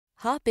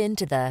Hop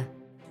into the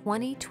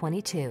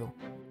 2022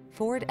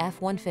 Ford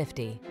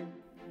F-150.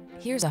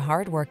 Here's a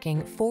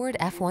hard-working Ford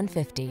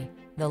F-150,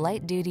 the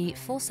light-duty,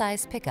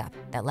 full-size pickup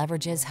that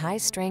leverages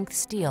high-strength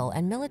steel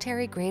and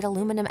military-grade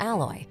aluminum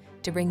alloy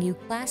to bring you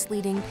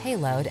class-leading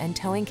payload and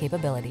towing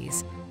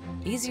capabilities.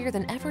 Easier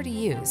than ever to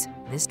use,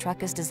 this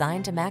truck is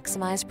designed to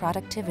maximize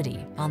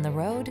productivity on the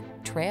road,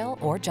 trail,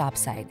 or job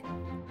site.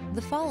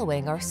 The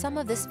following are some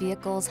of this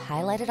vehicle's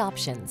highlighted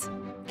options: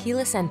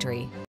 keyless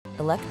entry,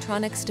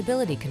 electronic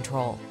stability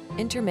control,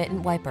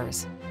 intermittent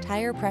wipers,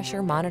 tire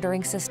pressure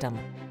monitoring system,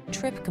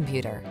 trip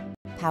computer,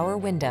 power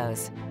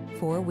windows,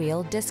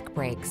 four-wheel disc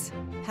brakes,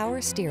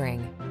 power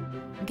steering.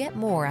 Get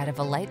more out of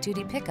a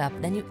light-duty pickup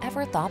than you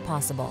ever thought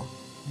possible.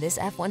 This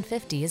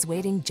F-150 is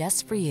waiting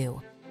just for you.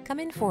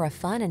 Come in for a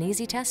fun and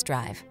easy test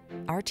drive.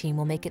 Our team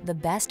will make it the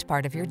best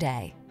part of your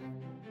day.